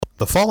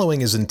The following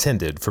is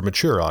intended for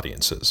mature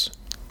audiences.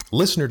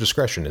 Listener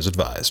discretion is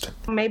advised.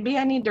 Maybe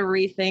I need to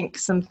rethink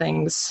some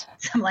things.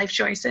 Some life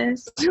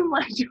choices.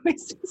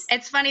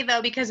 It's funny,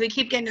 though, because we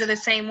keep getting to the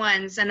same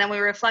ones, and then we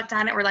reflect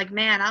on it. We're like,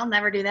 man, I'll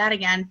never do that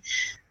again.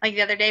 Like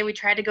the other day, we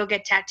tried to go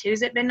get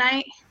tattoos at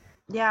midnight.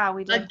 Yeah,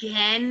 we did.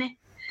 Again.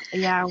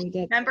 Yeah, we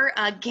did. Remember?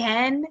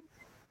 Again.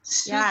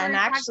 Super yeah, and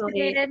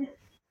actually,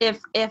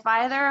 if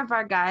either of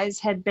our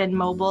guys had been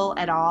mobile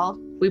at all,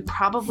 we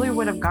probably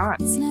would have gone.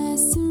 It's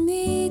nice to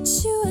meet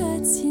you.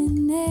 What's your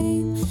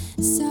name?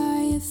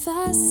 Sorry if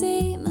I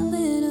seem a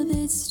little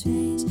bit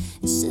strange.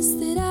 It's just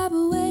that I've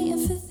been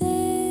waiting for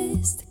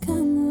this to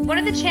come around. What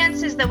are the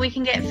chances that we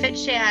can get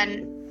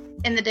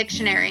FitShan in the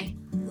dictionary?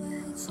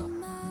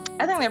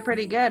 I think they're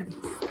pretty good.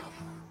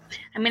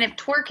 I mean, if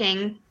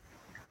twerking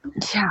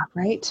Yeah,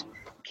 right?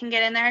 can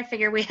get in there, I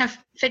figure we have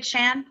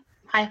FitShan.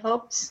 High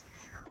hopes.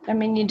 I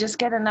mean, you just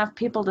get enough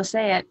people to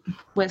say it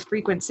with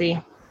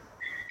frequency.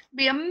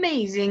 Be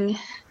amazing.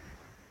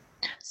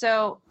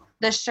 So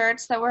the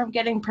shirts that we're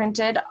getting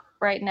printed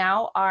right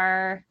now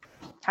are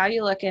how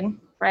you looking,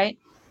 right?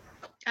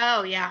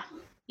 Oh, yeah.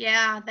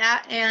 Yeah,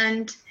 that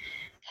and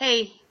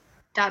hey, ...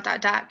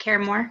 care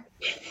more.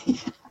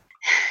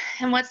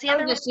 And what's the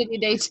other That was a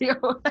shitty day too.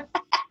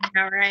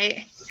 All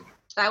right.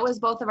 That was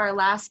both of our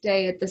last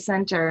day at the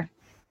center.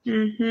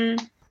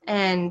 Mm-hmm.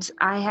 And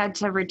I had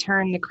to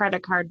return the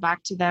credit card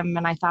back to them,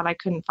 and I thought I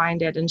couldn't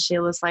find it. And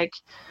Sheila's like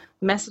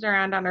messing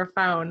around on her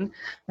phone. And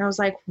I was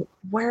like,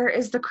 where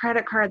is the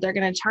credit card? They're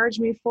going to charge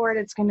me for it.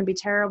 It's going to be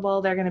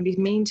terrible. They're going to be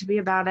mean to me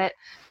about it.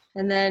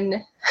 And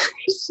then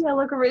I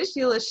look over at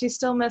Sheila. She's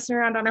still messing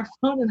around on her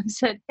phone. And I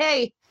said,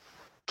 hey,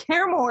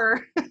 care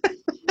more.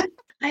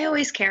 I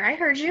always care. I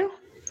heard you.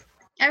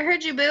 I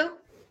heard you, boo.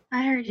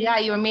 I heard you. Yeah,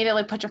 you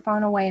immediately put your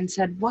phone away and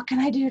said, what can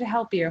I do to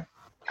help you?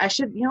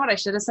 You know what I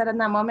should have said in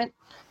that moment?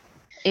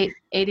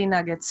 80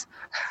 nuggets.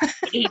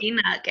 80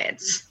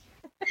 nuggets.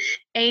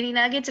 80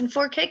 nuggets and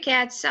 4 Kit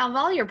Kats solve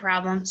all your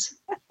problems.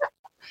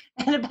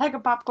 And a bag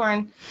of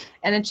popcorn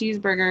and a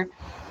cheeseburger.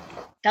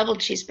 Double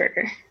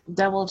cheeseburger.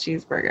 Double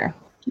cheeseburger.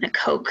 And a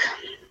Coke.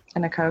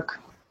 And a Coke.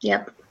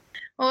 Yep.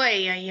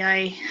 Oy, oy,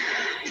 oy.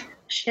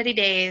 Shitty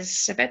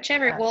days. I bet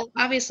you well,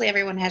 obviously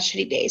everyone has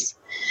shitty days.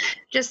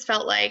 Just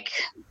felt like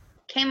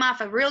came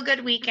off a real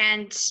good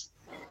weekend,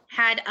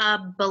 had a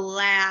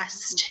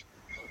blast,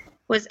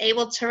 was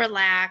able to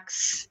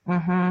relax,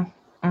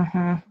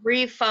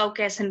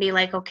 refocus and be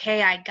like,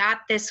 okay, I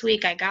got this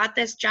week, I got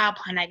this job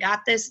hunt, I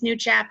got this new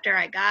chapter,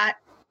 I got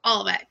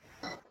all of it.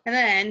 And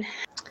then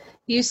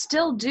you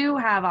still do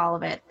have all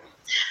of it.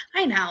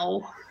 I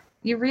know.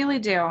 You really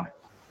do.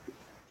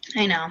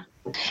 I know.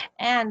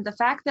 And the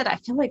fact that I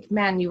feel like,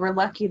 man, you were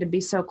lucky to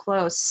be so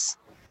close.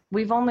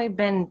 We've only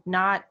been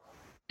not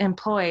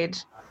employed,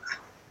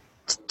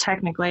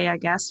 technically, I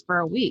guess, for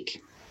a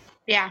week.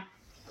 Yeah.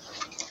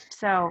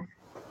 So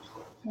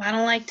I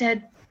don't like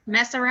to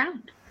mess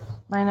around.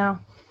 I know.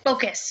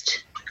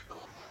 Focused.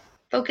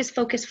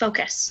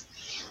 Focus.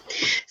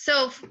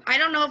 So I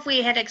don't know if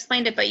we had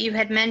explained it, but you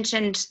had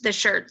mentioned the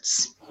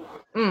shirts.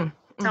 So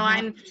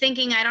I'm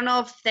thinking, I don't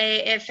know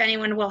if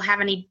anyone will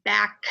have any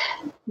back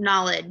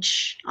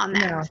knowledge on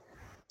that. No.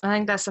 I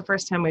think that's the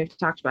first time we've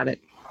talked about it.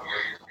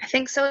 I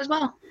think so as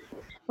well.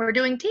 We're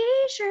doing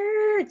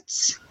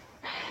T-shirts.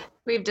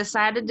 We've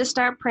decided to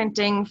start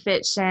printing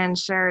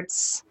FitShan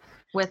shirts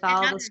with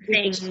all the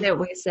stupid shit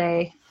we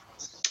say.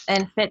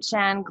 And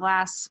FitShan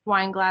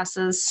wine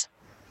glasses.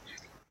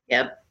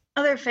 Yep.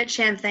 Other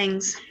FitShan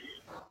things.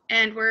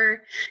 And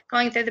we're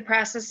going through the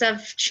process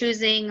of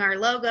choosing our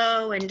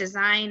logo and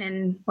design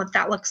and what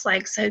that looks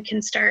like so we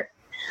can start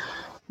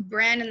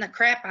branding the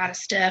crap out of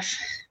stuff.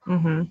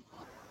 Mm-hmm.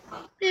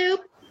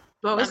 Nope.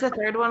 What was the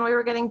third one we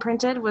were getting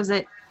printed? Was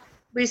it?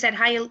 We said,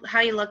 how you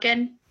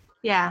looking?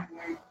 Yeah.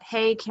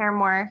 Hey, care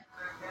more.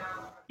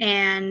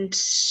 And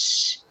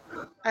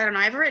I don't know.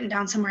 I have it written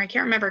down somewhere. I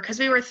can't remember because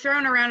we were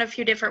throwing around a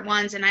few different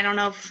ones. And I don't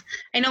know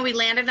I know we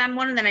landed on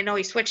one and then I know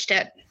we switched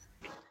it.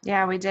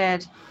 Yeah, we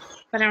did.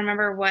 But I don't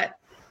remember what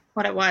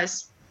it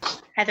was.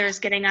 Heather's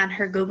getting on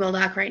her Google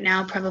Doc right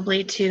now,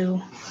 probably to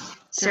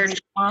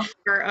search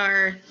for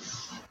our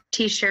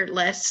T-shirt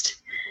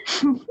list.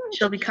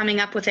 She'll be coming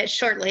up with it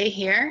shortly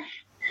here.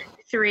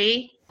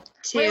 3,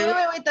 2.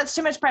 Wait. That's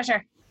too much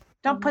pressure.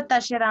 Don't put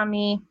that shit on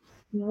me.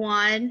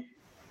 1.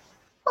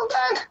 Hold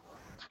on.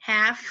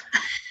 Half.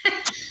 I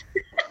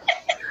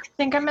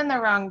think I'm in the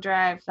wrong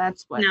drive.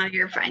 That's what. No,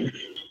 you're fine.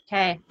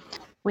 Okay.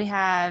 We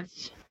have.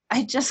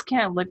 I just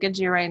can't look at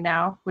you right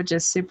now, which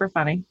is super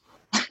funny.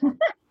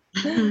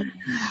 That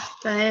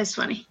is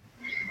funny.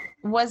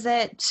 Was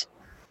it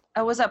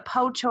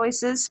poor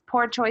choices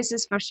for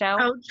show?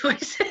 Oh,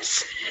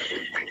 choices.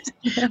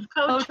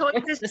 Oh,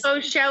 choices, oh,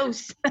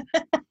 shows.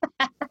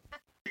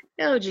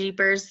 Oh,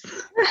 jeepers.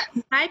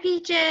 Hi,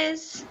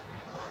 Peaches.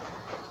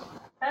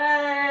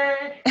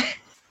 Hey.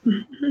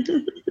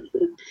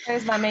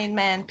 There's my main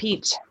man,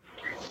 Peach.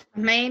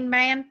 Main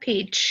man,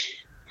 Peach.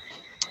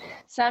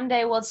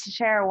 Someday we'll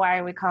share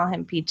why we call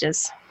him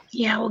Peaches.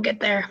 Yeah, we'll get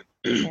there.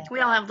 We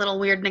all have little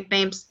weird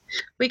nicknames.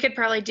 We could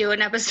probably do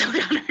an episode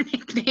on our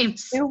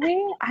nicknames. Do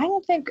we? I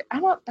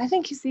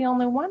think he's the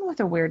only one with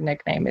a weird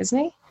nickname, isn't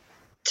he?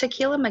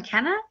 Tequila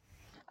McKenna?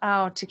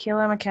 Oh,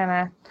 Tequila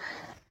McKenna.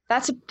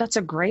 That's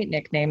a great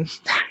nickname.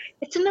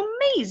 It's an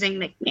amazing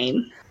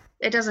nickname.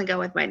 It doesn't go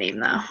with my name,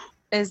 though.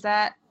 Is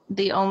that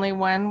the only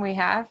one we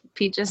have?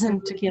 Peaches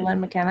and Tequila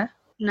and McKenna?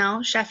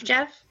 No, Chef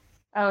Jeff?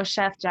 Oh,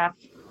 Chef Jeff.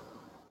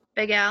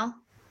 Big Al?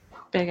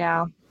 Big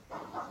Al.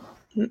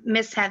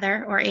 Miss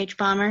Heather or H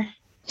Bomber?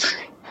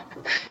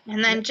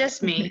 And then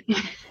just me.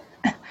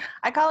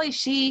 I call you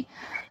she.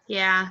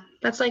 Yeah,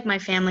 that's like my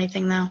family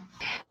thing, though.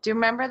 Do you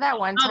remember that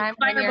one time?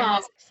 Fireball.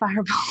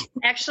 Fireball.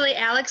 Actually,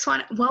 Alex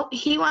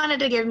he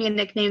wanted to give me a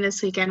nickname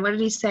this weekend. What did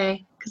he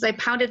say? Because I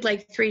pounded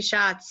like 3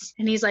 shots,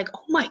 and he's like,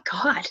 "Oh my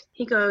God!"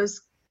 He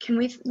goes, "Can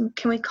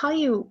we call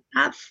you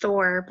not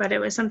Thor, but it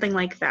was something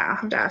like that?" I'll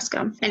have to ask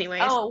him.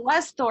 Anyways. Oh, it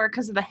was Thor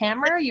because of the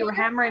hammer. You were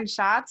hammering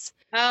shots.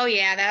 Oh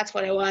yeah, that's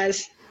what it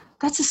was.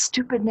 That's a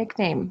stupid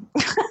nickname.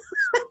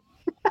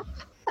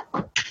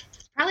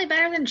 Probably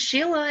better than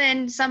Sheila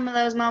in some of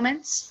those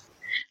moments.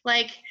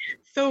 Like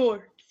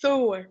Thor,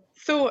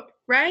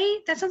 right?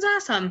 That sounds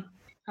awesome.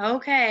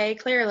 Okay,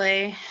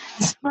 clearly.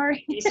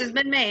 Sorry. Peace has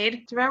been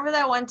made. Do you remember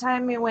that one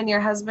time when your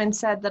husband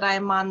said that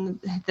I'm on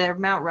the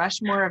Mount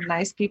Rushmore of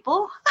nice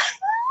people?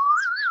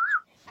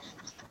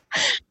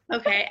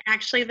 Okay,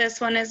 actually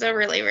this one is a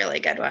really, really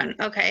good one.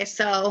 Okay,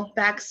 so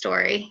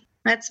backstory.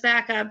 Let's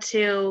back up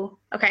to,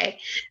 okay.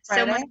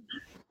 So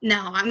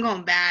I'm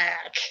going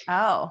back.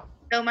 Oh.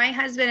 So my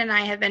husband and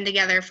I have been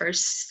together for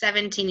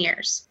 17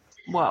 years.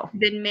 Whoa.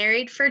 Been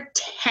married for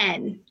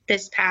 10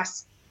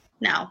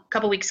 a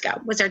couple weeks ago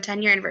was our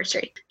 10-year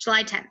anniversary.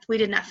 July 10th. We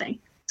did nothing.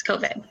 It's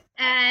COVID.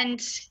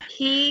 And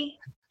he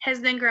has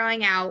been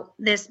growing out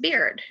this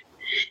beard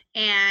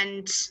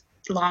and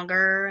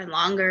longer and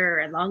longer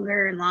and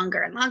longer and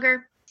longer and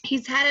longer.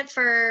 He's had it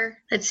for,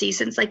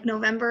 since like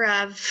November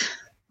of,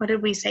 what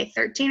did we say,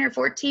 13 or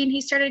 14?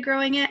 He started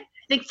growing it.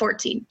 I think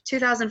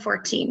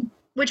 2014.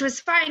 Which was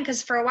fine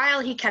because for a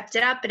while he kept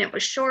it up and it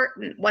was short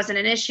and wasn't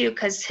an issue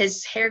because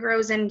his hair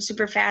grows in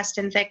super fast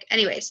and thick.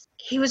 Anyways,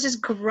 he was just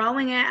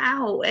growing it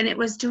out and it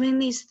was doing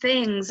these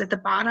things at the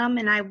bottom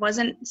and I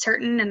wasn't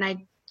certain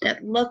and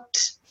it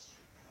looked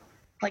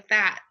like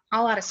that,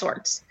 all out of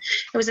sorts.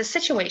 It was a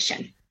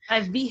situation.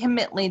 I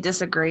vehemently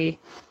disagree.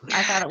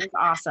 I thought it was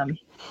awesome.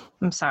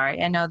 I'm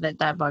sorry. I know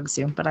that bugs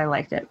you, but I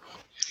liked it.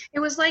 It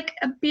was like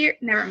a beard.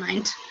 Never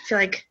mind. I feel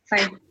like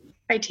if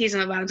I tease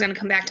him about it, it's going to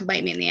come back to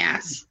bite me in the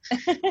ass.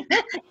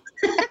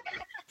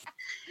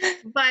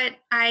 But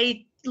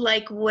I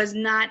was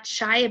not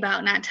shy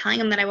about not telling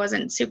him that I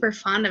wasn't super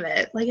fond of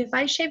it. Like if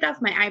I shaved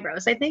off my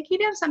eyebrows, I think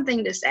he'd have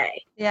something to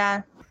say.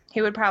 Yeah.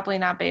 He would probably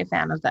not be a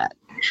fan of that.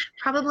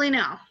 Probably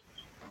no.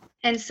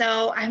 And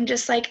so I'm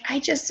just like,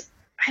 I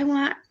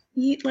want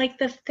you like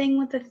the thing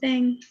with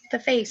the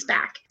face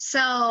back.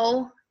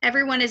 So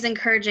everyone is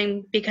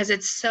encouraging because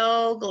it's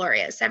so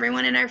glorious.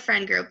 Everyone in our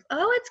friend group,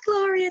 oh, it's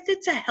glorious.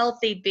 It's a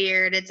healthy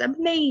beard. It's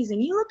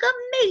amazing. You look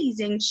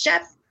amazing,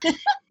 chef.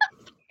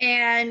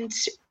 And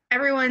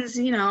everyone's,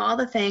 all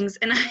the things.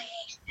 And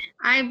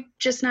I'm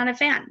just not a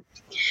fan.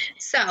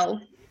 So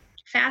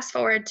fast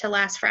forward to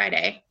last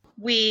Friday.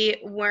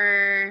 We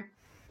were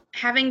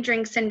having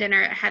drinks and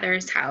dinner at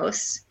Heather's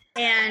house.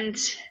 And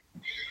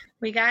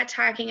we got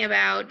talking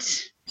about,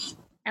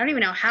 I don't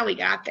even know how we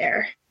got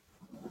there.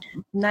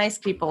 Nice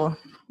people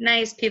in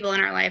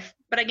our life.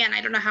 But again,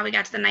 I don't know how we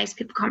got to the nice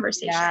people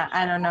conversation. Yeah,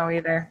 I don't know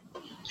either.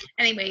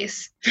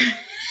 Anyways,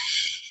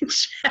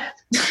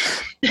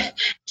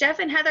 Jeff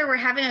and Heather were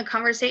having a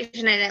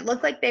conversation and it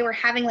looked like they were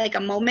having like a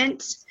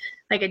moment,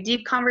 like a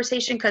deep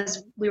conversation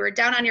because we were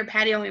down on your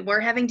patio and we were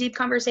having deep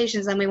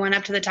conversations. Then we went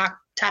up to the top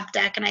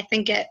deck and I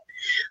think it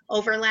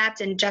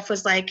overlapped and Jeff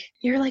was like,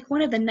 "You're like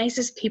one of the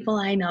nicest people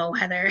I know,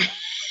 Heather."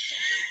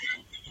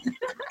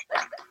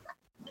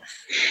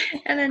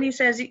 And then he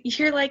says,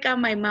 "You're like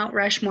on my Mount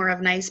Rushmore of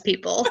nice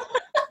people."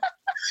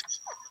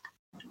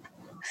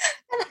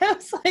 And I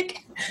was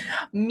like,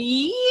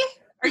 "Me?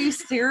 Are you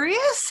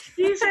serious?"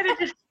 He said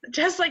it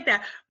just like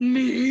that.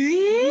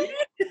 Me?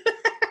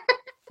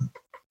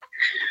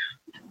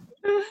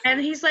 And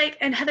he's like,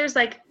 and Heather's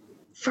like,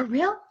 "For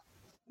real?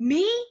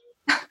 Me?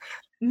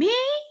 Me?"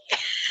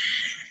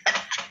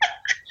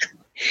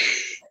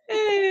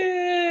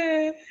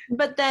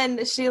 But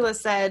then Sheila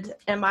said,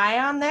 "Am I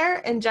on there?"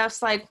 And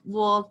Jeff's like,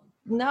 "Well,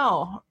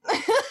 no."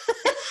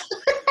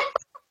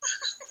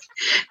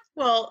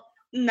 Well,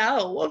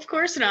 no, of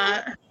course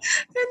not. And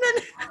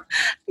then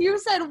you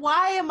said,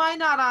 "Why am I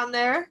not on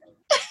there?"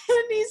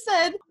 And he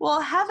said,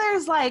 "Well,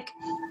 Heather's like,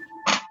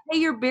 hey,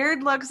 your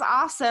beard looks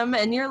awesome."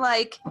 And you're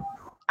like,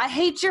 "I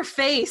hate your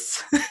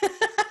face."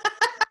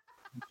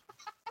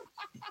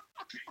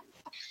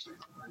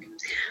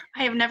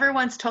 I have never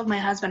once told my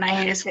husband I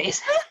hate his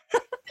face.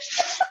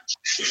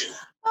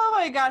 Oh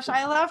my gosh,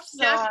 I laughed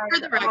so Just hard. for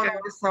the record. Oh,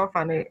 it was so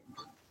funny.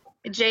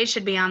 Jay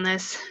should be on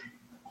this.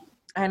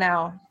 I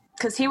know,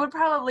 because he would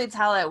probably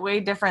tell it way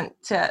different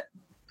to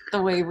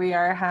the way we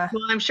are, huh?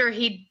 Well, I'm sure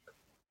he'd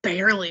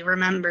barely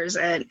remembers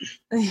it.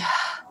 Yeah.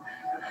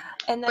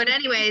 And then But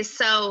anyways,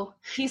 so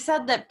he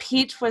said that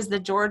Peach was the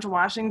George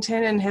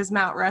Washington and his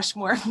Mount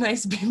Rushmore of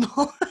nice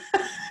people.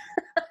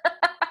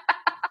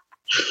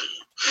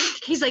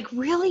 he's like,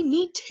 really?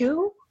 Me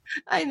too?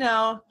 I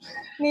know.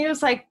 And he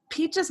was like,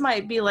 Peaches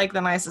might be like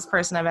the nicest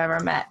person I've ever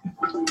met.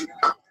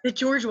 The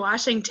George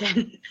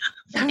Washington.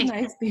 Of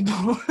nice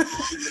people.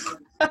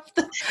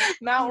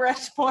 Mount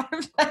Rushmore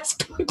of nice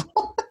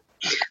people.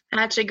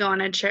 That should go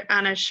on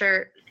a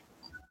shirt.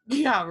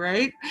 Yeah,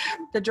 right?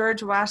 The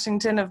George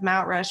Washington of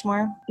Mount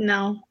Rushmore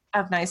No.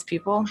 of nice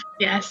people.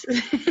 Yes.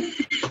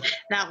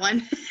 That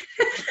one.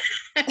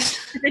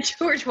 The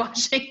George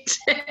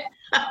Washington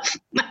of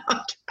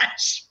Mount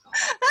Rushmore.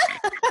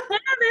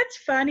 That's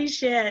funny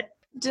shit.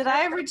 Did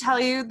I ever tell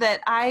you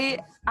that I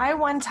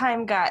one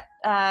time got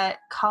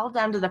called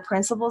down to the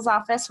principal's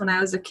office when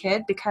I was a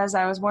kid because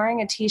I was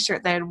wearing a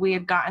t-shirt that we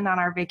had gotten on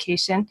our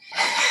vacation.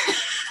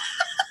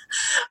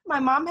 My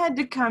mom had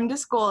to come to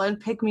school and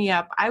pick me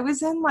up. I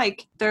was in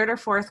like 3rd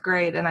or 4th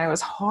grade and I was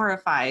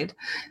horrified.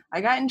 I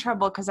got in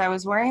trouble because I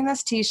was wearing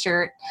this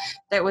t-shirt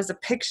that was a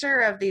picture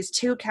of these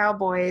 2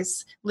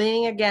 cowboys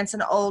leaning against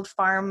an old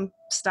farm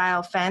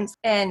style fence.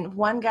 And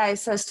one guy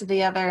says to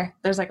the other,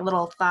 there's like a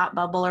little thought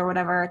bubble or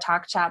whatever, a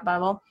talk chat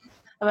bubble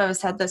above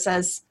his head that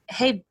says,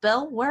 "Hey,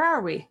 Bill, where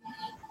are we?"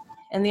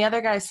 And the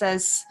other guy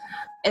says,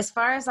 "As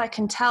far as I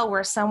can tell,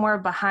 we're somewhere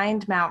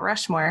behind Mount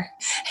Rushmore."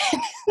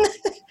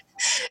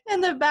 In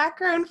the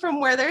background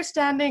from where they're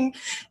standing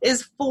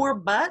is 4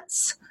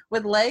 butts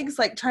with legs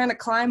like trying to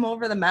climb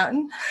over the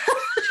mountain.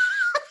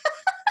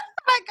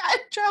 I got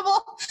in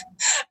trouble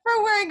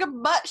for wearing a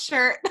butt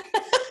shirt.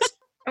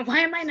 Why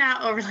am I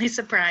not overly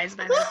surprised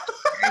by this?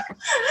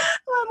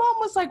 My mom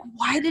was like,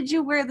 "Why did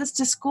you wear this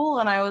to school?"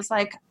 And I was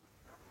like,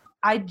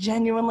 I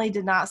genuinely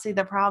did not see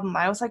the problem.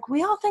 I was like,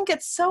 we all think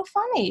it's so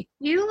funny.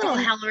 You little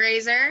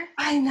hellraiser.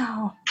 I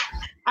know.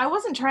 I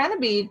wasn't trying to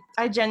be.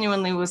 I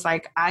genuinely was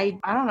like, I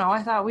don't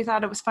know. We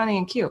thought it was funny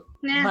and cute.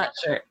 Yeah. Butt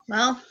shirt.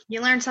 Well, you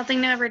learn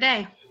something new every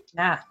day.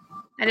 Yeah.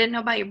 I didn't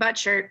know about your butt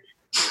shirt.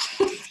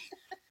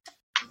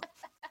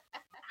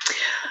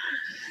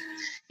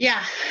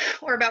 Yeah.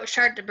 Or about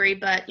shark debris,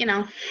 but you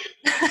know.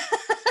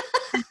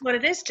 That's what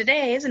it is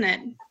today, isn't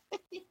it?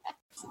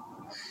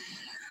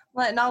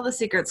 Letting all the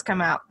secrets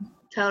come out.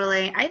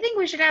 Totally. I think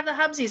we should have the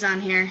Hubsies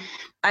on here.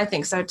 I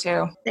think so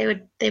too. They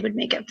would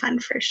make it fun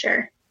for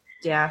sure.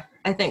 Yeah.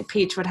 I think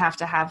Peach would have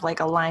to have like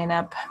a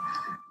lineup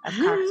of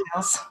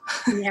cocktails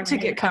Yeah, to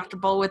right. get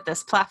comfortable with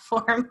this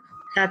platform.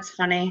 That's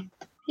funny.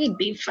 He'd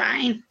be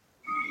fine.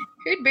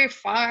 He'd be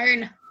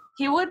fine.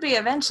 He would be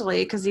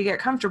eventually because you get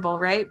comfortable,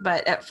 right?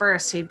 But at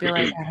first he'd be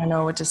like, I don't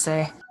know what to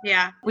say.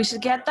 Yeah. We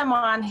should get them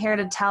on here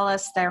to tell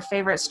us their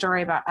favorite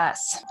story about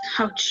us.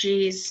 Oh,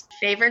 geez.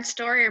 Favorite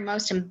story or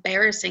most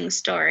embarrassing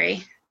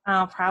story?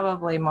 Oh,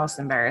 probably most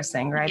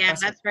embarrassing, right? Yeah,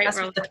 that's right.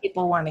 That's what the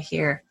people want to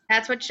hear.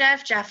 That's what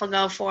Jeff will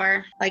go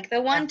for. Like the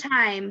one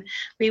time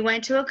we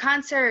went to a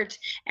concert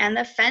and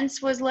the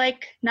fence was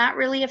like not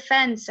really a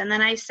fence. And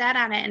then I sat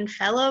on it and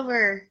fell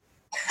over.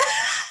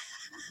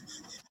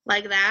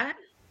 Like that.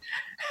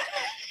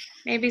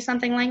 Maybe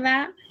something like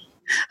that.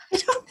 I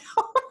don't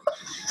know.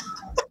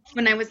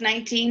 When I was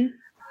 19.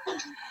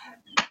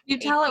 You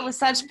tell it with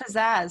such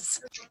pizzazz.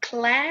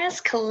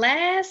 Class,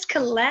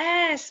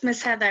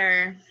 Miss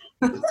Heather.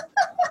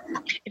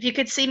 If you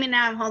could see me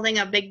now, I'm holding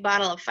a big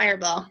bottle of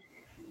Fireball.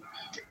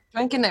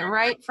 Drinking it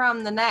right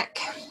from the neck.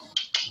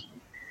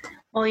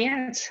 Well,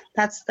 yeah,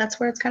 that's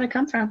where it's got to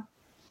come from.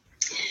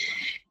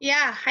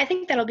 Yeah, I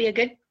think that'll be a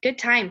good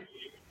time.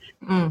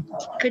 Mm.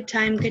 Good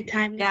time.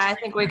 Yeah, I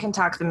think we can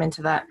talk them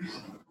into that.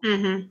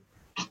 Mm-hmm.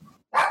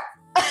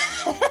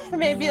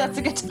 Maybe that's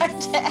a good time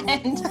to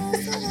end.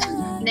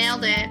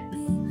 Nailed it.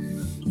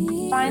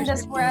 Find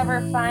us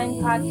wherever fine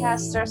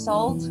podcasts are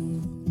sold.